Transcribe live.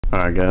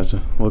Alright guys,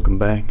 welcome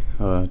back.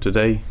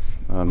 Today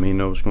me and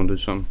Noah's going to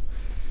do something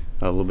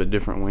a little bit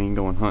different. We ain't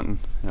going hunting.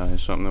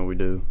 It's something that we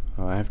do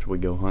after we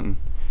go hunting.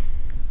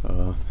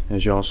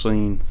 As y'all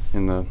seen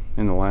in the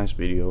last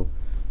video,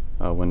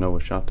 when Noah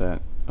shot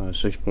that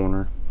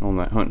 6-pointer on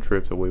that hunt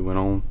trip that we went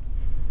on,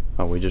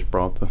 we just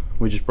brought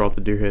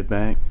the deer head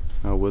back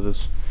with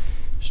us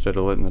instead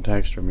of letting the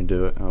taxidermy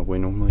do it. We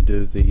normally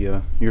do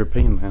the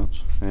European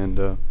mounts,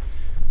 and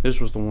this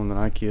was the one that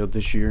I killed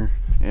this year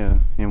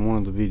in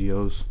one of the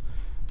videos,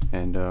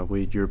 and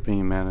we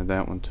European mounted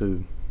that one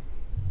too.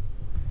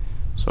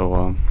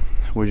 So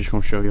we're just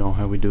going to show y'all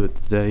how we do it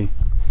today,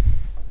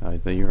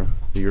 the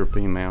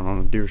European mount on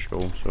a deer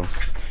skull. So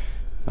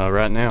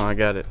right now I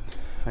got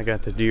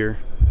the deer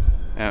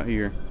out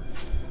here.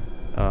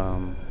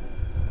 I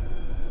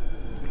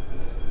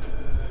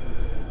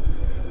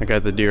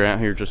got the deer out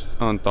here just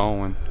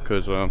unthawing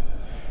because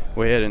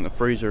we had it in the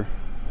freezer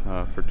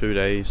for 2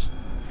 days,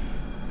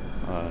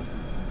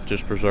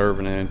 just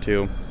preserving it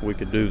until we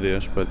could do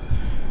this. But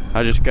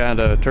I just got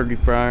a turkey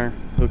fryer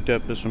hooked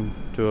up to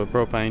a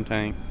propane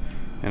tank,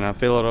 and I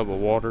fill it up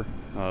with water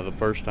the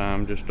first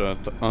time, just to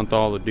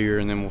unthaw the deer,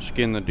 and then we'll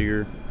skin the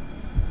deer,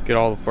 get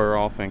all the fur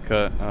off, and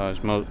cut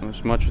as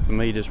much of the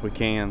meat as we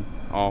can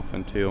off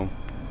until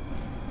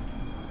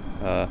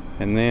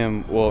and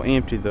then we'll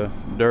empty the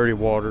dirty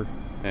water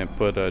and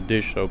put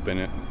dish soap in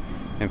it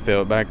and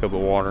fill it back up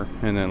with water,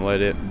 and then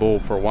let it boil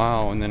for a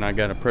while. And then I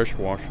got a pressure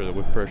washer that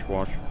we pressure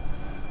wash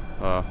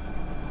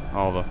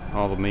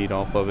all the meat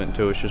off of it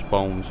until it's just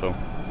bone. So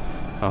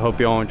I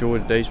hope y'all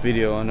enjoyed today's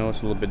video. I know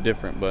it's a little bit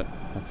different, but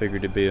I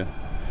figured it'd be a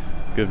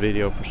good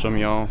video for some of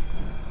y'all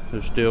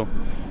who still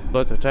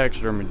let the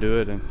taxidermy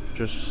do it and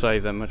just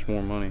save that much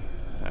more money.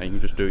 You can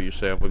just do it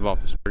yourself. We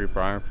bought this turkey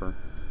fryer for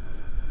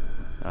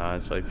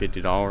I'd say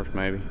 $50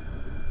 maybe.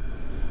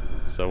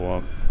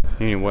 So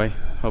anyway,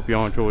 hope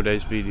y'all enjoyed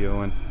today's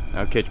video, and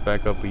I'll catch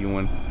back up with you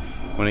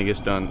when it gets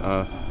done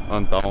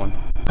unthawing.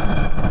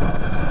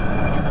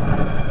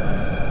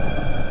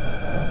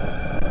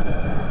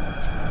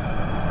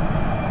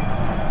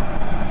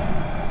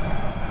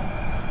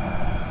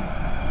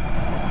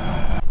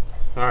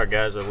 Alright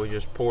guys, we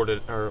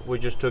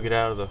just took it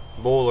out of the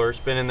boiler. It's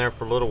been in there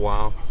for a little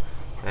while,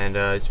 and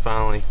it's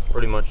finally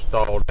pretty much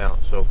thawed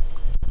out. So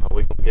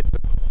we can get to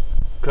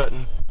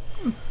cutting.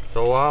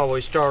 So I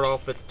always start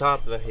off at the top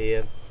of the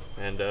head,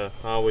 and I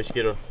always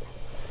get a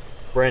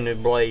brand new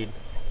blade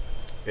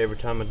every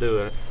time I do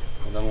it.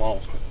 I done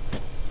lost it.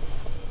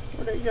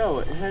 Where'd it go?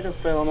 It had to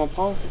fell in my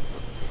pocket.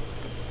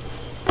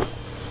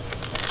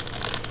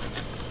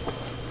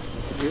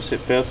 I guess it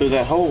fell through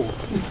that hole.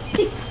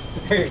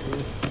 There it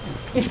is.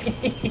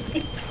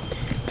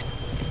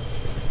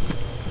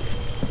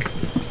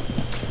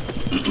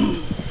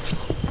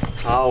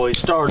 I always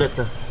start at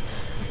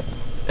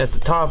the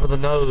top of the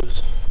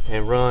nose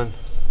and run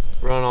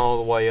all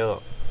the way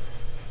up,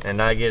 and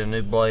I get a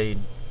new blade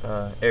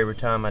every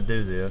time I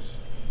do this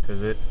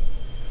because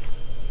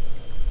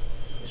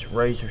it's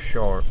razor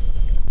sharp.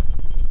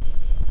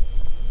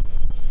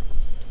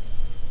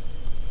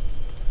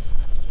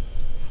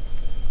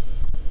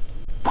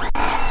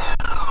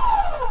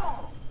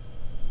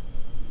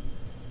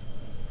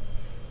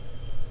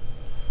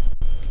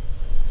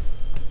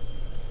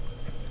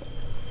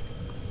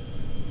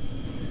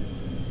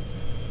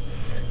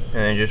 And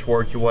then just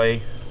work your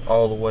way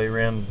all the way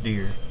around the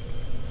deer.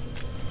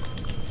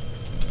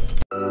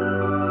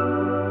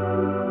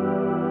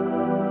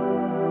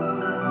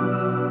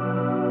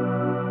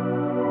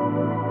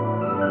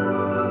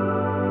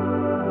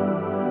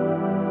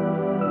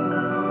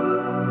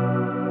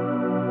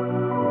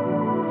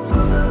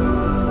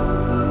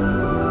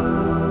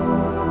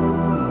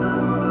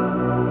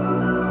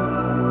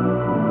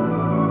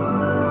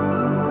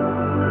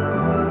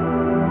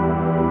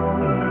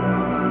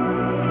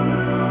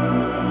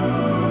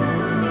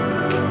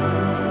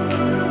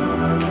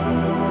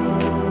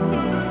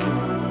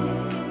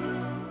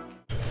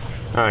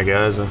 Alright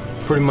guys, I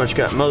pretty much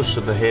got most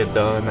of the head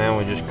done. Now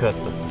we just cut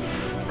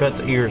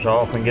the ears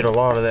off and get a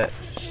lot of that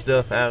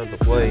stuff out of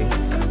the way,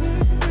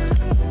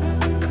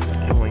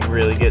 and we can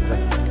really get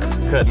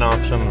to cutting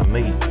off some of the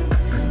meat.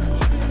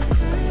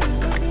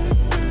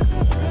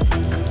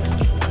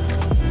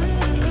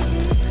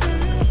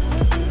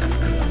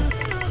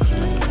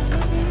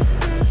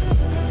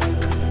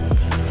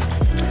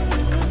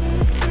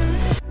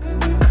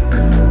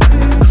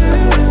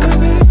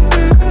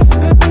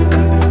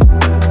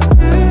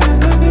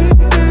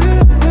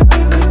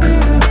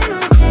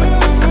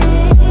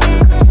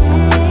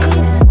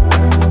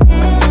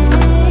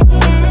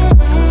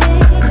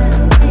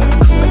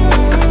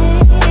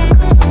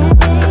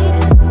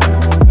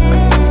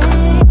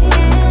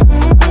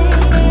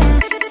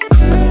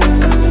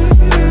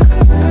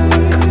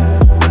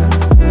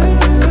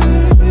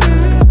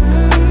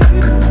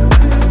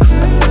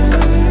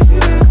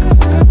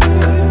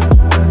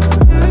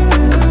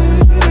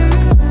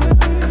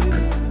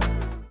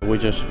 We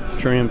just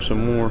trim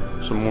some more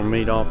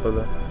meat off of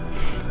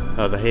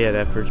the head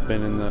after it's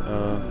been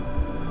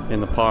in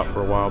the pot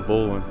for a while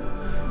boiling,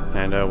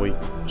 and we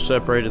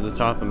separated the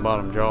top and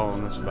bottom jaw,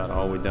 and that's about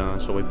all we done.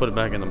 So we put it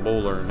back in the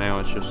boiler, and now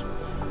it's just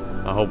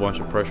a whole bunch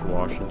of pressure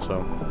washing.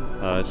 So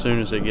as soon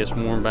as it gets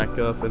warmed back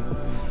up and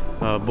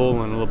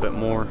boiling a little bit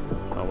more,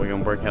 we're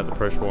gonna break out the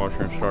pressure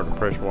washer and start the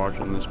pressure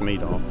washing this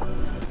meat off.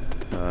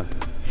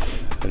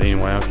 But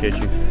anyway, I'll catch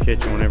you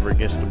whenever it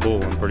gets to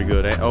boiling pretty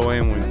good. Oh,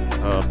 and we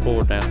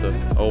poured out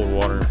the old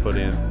water and put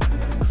in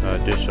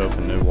dish soap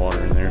and new water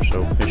in there, so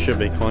it should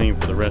be clean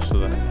for the rest of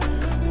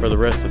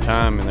the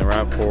time. And then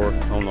right before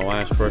on the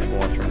last pressure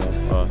washer,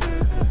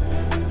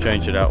 we'll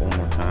change it out one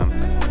more time.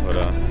 But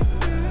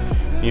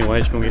anyway,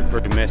 it's gonna get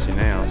pretty messy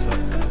now, so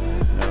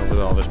with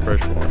all this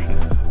pressure washing.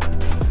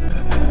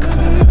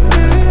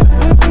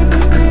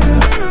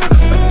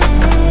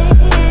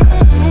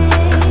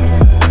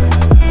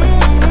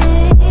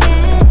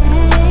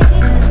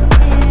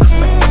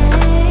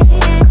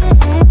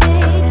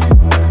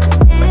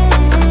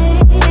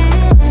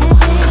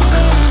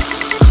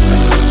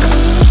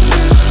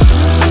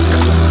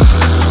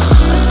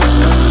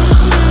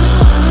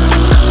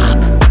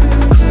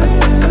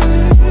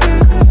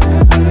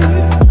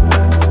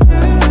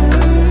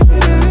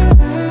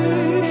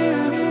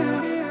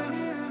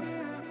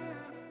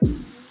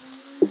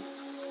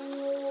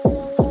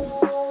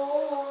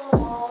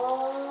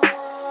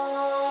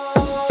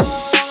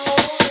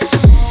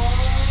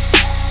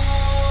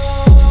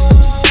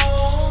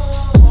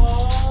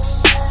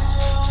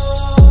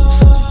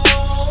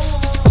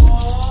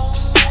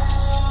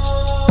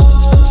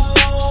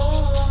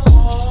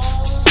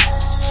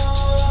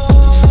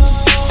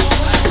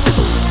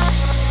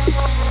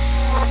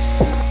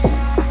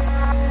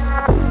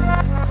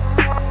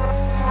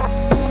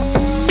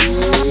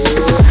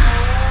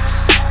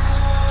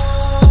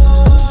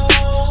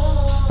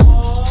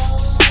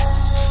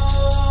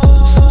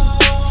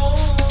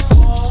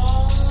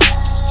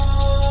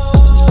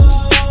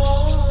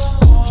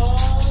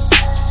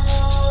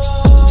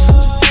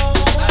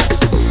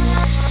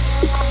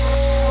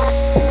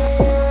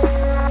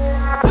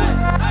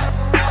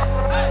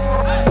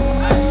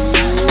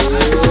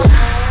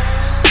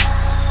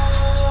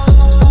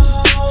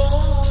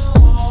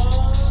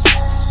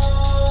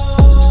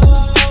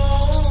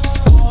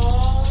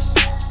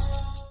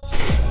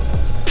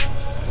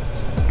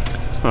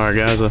 Alright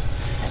guys, I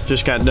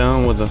just got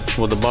done with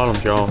the bottom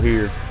jaw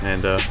here,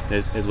 and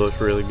it looks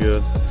really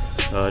good.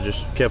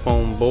 Just kept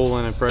on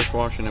boiling and pressure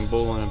washing and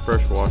boiling and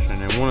pressure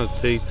washing, and one of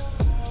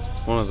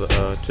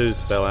the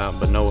tooth fell out,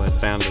 but Noah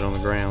had found it on the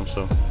ground,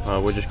 so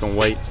we're just gonna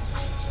wait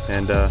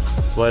and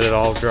let it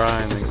all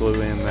dry and then glue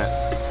in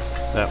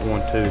that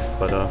one tooth.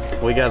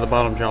 But we got the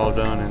bottom jaw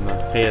done, and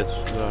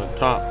the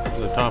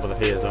top of the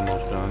head's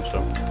almost done,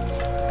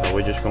 so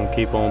we're just gonna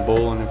keep on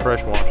boiling and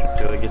pressure washing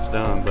until it gets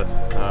done. But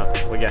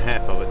we got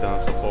half of it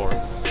done so far.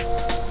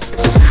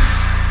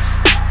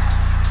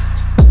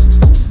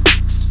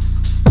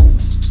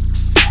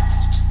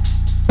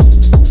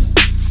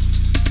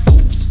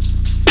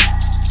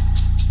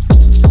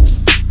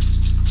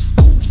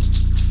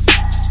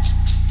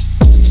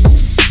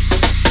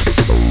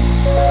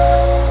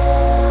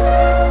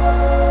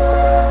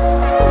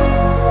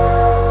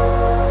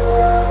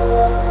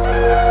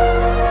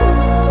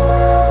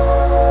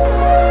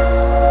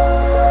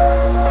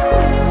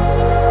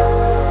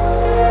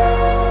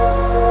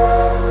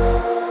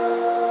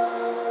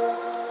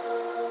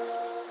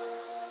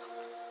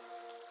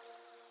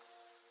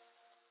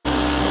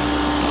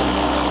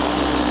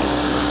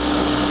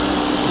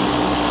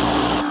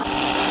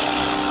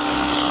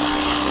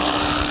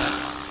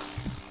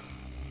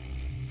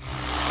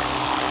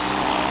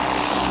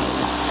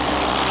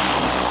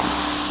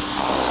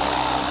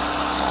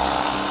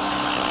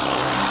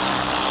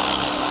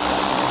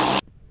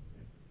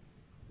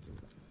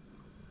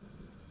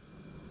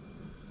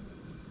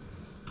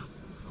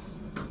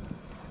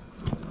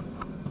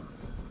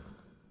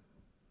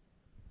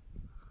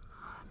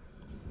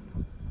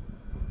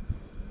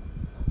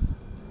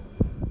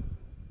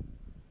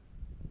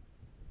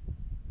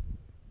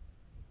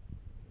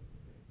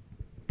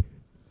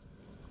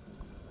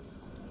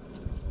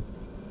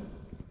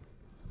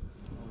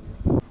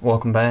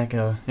 Welcome back.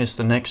 It's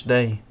the next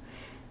day,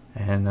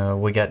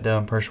 and we got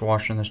done pressure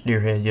washing this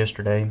deer head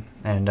yesterday,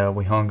 and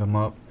we hung them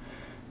up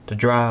to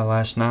dry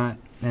last night,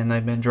 and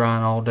they've been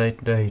drying all day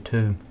today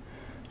too.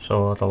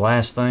 So the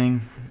last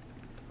thing,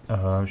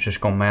 I was just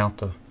gonna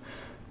mount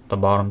the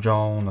bottom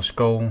jaw on the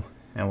skull,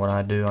 and what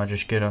I do, I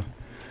just get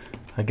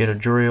a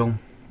drill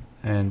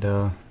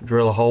and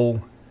drill a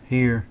hole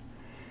here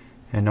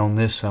and on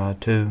this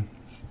side too,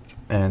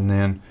 and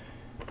then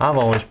I've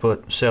always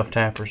put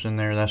self-tappers in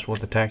there. That's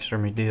what the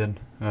taxidermy did,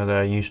 that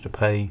I used to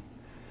pay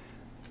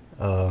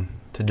to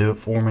do it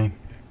for me.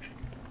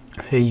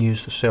 He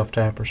used the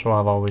self-tapper, so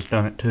I've always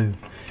done it too.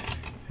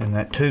 And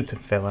that tooth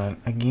fell out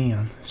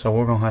again, so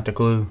we're gonna have to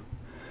glue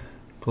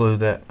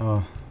that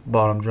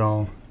bottom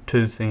jaw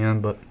tooth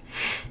in. But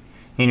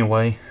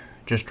anyway,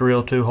 just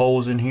drill 2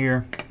 holes in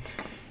here,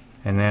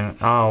 and then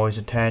I always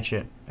attach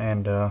it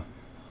and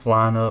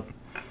line up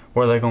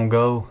where they're gonna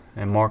go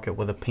and mark it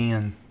with a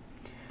pin,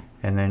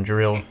 and then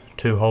drill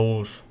 2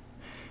 holes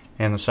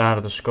and the side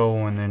of the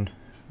skull, and then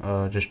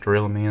just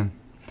drill them in,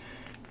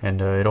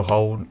 and it'll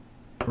hold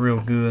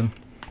real good.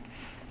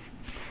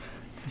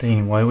 But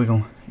anyway, we're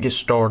gonna get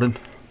started.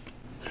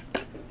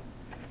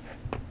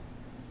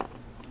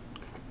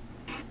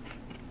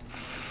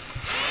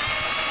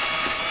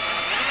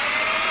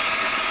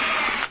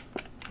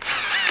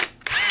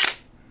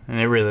 And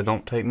it really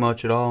don't take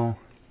much at all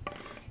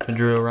to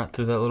drill right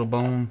through that little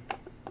bone.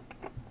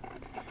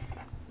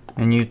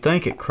 And you'd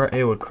think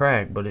it would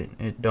crack, but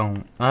it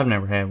don't. I've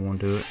never had one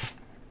do it.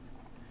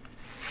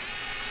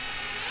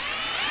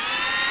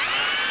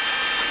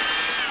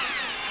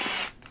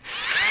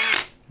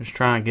 Just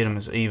try and get them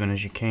as even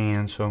as you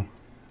can, so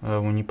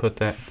when you put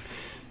that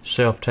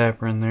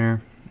self-tapper in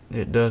there,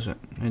 it doesn't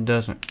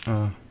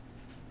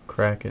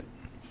crack it,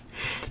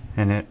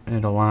 and it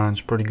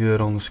aligns pretty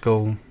good on the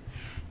skull.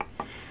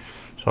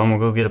 So I'm gonna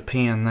go get a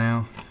pin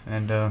now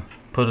and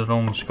put it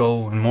on the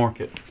skull and mark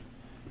it.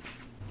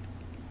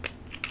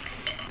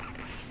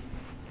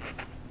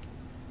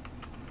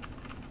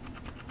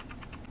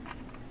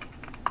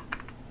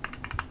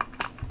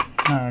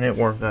 Alright, it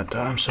worked that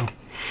time, so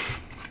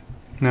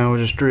now we'll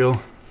just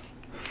drill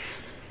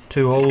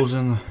 2 holes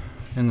in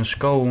the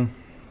skull,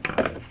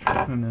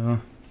 and I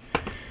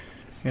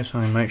guess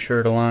I can make sure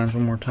it aligns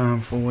one more time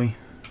before we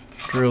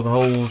drill the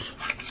holes.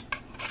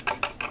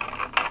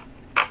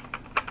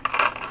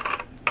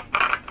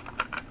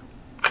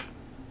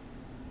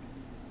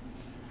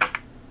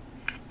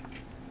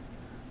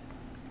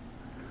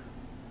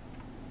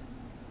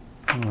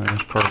 Alright,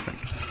 that's perfect.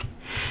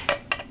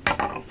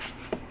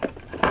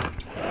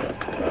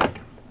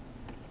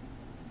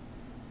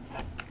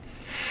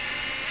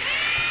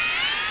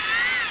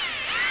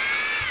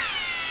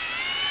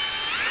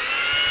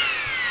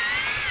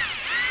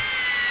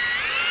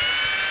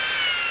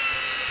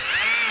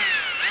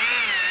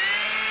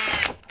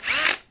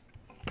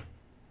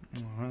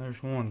 Alright,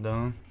 there's one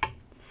done.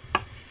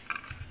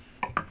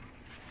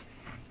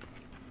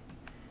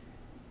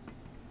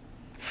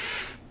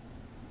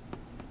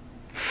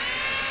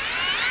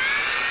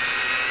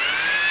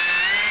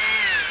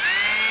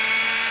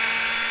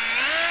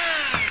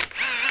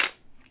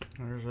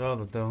 There's the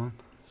other done.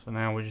 So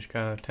now we just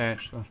gotta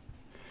attach the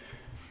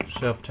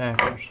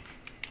self-tappers.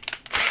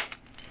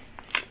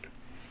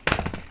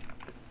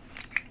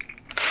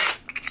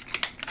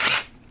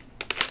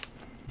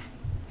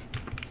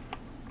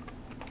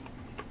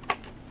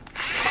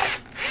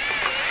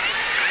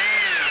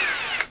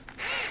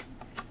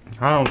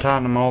 I don't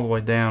tighten them all the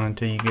way down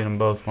until you get them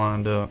both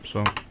lined up,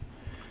 so.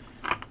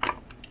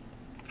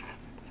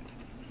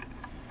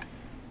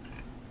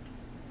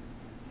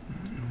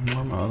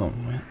 Where my other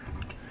one went?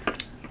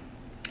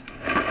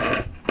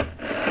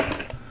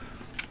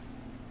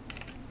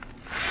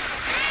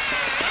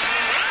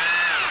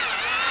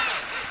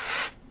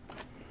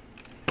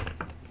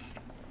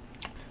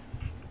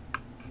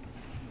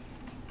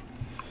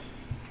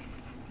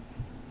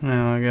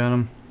 Now I got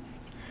them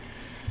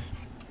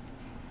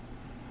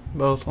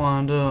both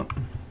lined up.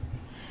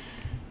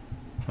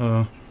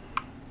 I'm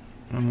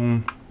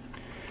gonna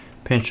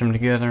pinch them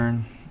together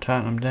and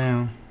tighten them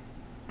down.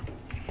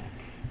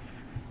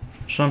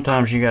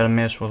 Sometimes you gotta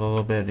mess with a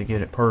little bit to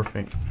get it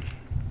perfect.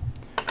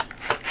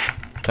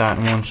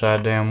 Tighten one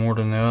side down more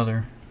than the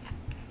other.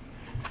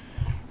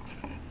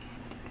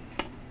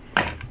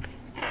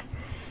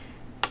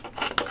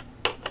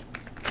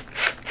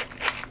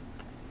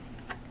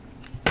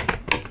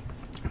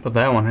 But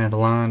that one had a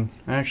line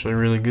actually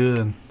really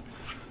good.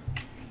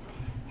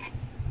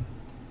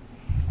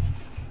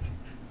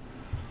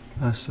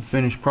 That's the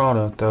finished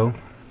product though.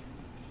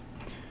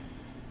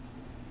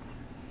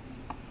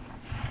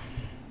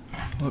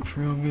 Looks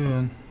real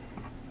good.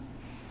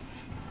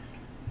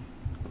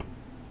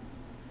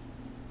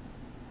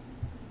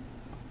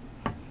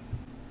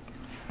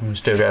 We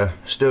still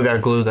gotta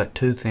glue that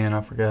tooth in, I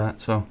forgot,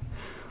 so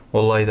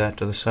we'll lay that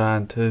to the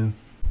side too.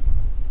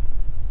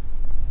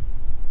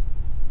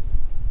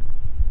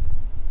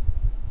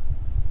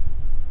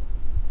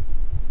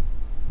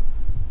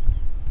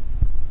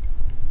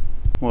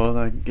 Well,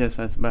 I guess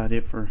that's about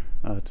it for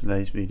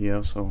today's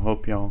video. So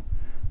hope y'all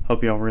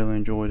really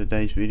enjoyed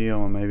today's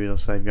video, and maybe it'll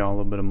save y'all a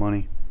little bit of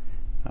money,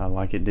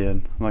 like it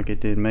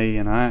did me.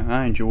 And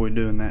I enjoy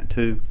doing that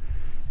too.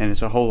 And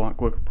it's a whole lot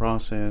quicker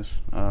process.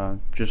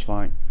 Just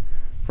like,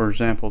 for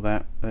example,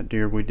 that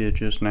deer we did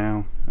just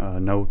now.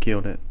 Noah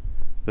killed it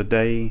the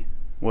day.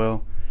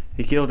 Well,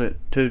 he killed it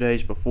 2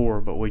 days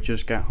before, but we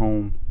just got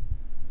home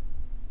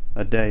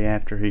a day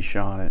after he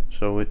shot it.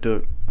 So it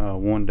took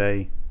 1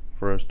 day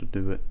for us to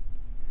do it.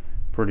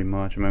 Pretty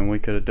much. I mean, we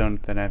could have done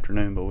it that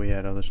afternoon, but we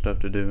had other stuff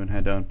to do and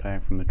had to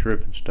unpack from the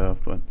trip and stuff.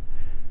 But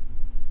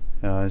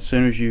as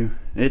soon as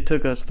it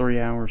took us 3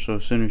 hours, so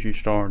as soon as you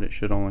start, it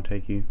should only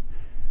take you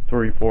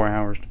 3 or 4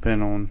 hours,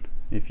 depending on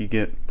if you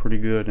get pretty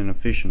good and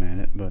efficient at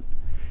it. But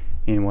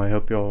anyway,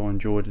 hope y'all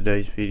enjoyed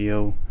today's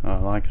video.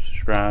 Like and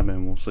subscribe,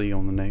 and we'll see you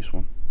on the next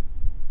one.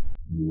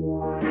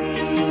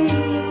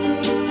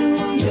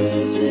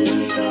 This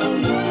is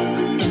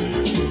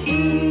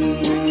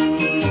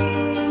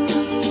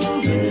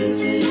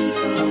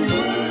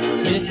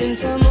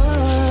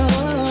summer.